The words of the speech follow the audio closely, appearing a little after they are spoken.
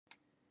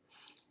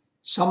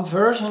Some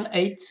version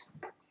 8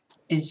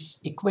 is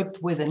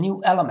equipped with a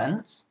new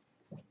element.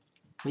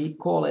 We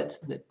call it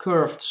the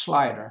curved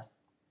slider.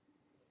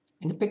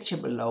 In the picture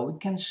below we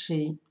can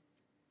see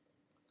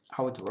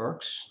how it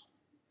works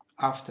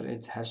after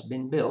it has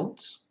been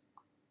built.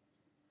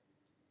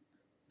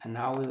 And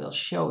now we will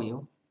show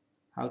you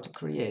how to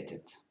create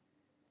it.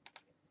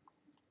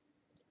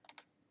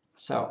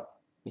 So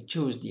we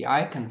choose the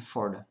icon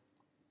for the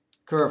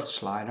curved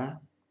slider,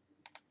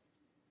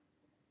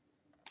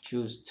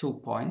 choose 2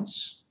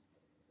 points.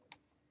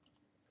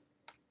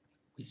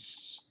 We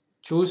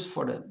choose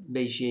for the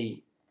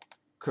Bezier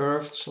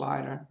curved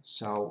slider,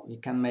 so we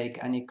can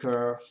make any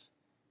curve.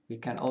 We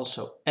can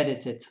also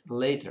edit it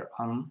later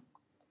on.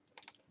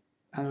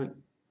 And we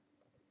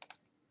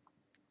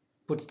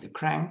put the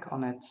crank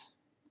on it,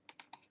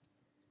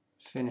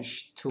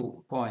 finish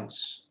 2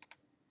 points,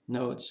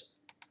 nodes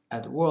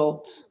at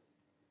world,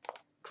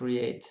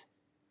 create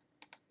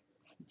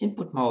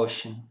input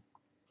motion,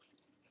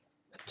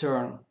 a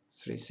turn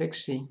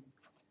 360,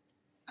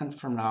 and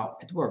from now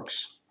it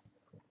works.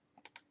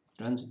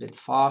 It runs a bit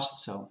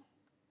fast, so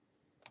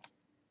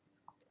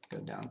go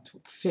down to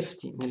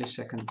 50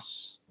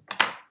 milliseconds.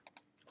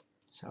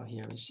 So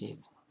here we see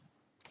it.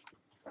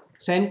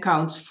 Same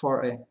counts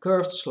for a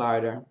curved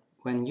slider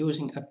when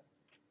using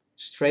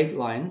straight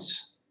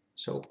lines,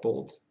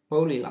 so-called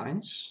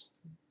polylines.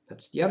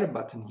 That's the other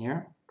button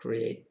here,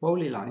 create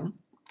polyline.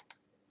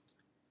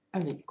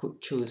 And we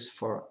could choose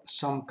for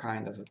some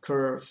kind of a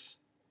curve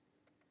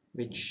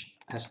which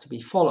has to be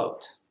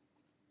followed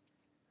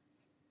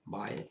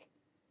by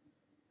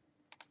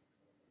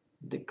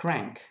the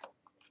crank.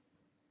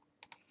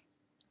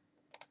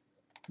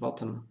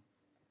 Bottom,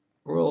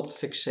 world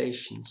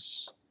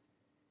fixations,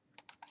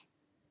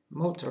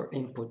 motor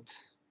input.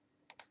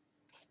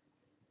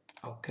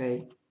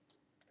 Okay,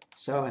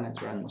 so and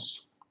it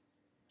runs.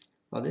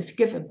 Well, this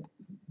gives a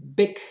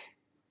big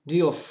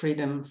deal of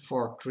freedom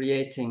for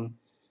creating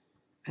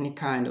any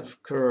kind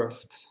of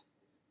curved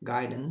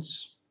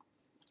guidance,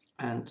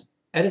 and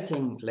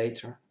editing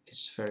later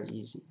is very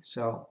easy.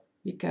 So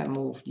we can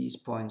move these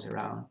points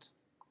around.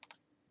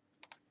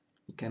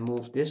 We can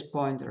move this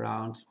point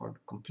around for the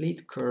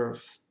complete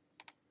curve.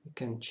 We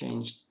can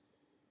change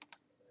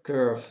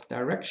curve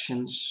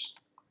directions.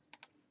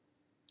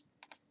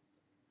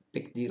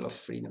 Big deal of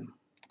freedom,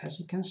 as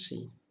you can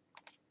see.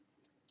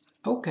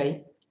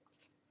 Okay.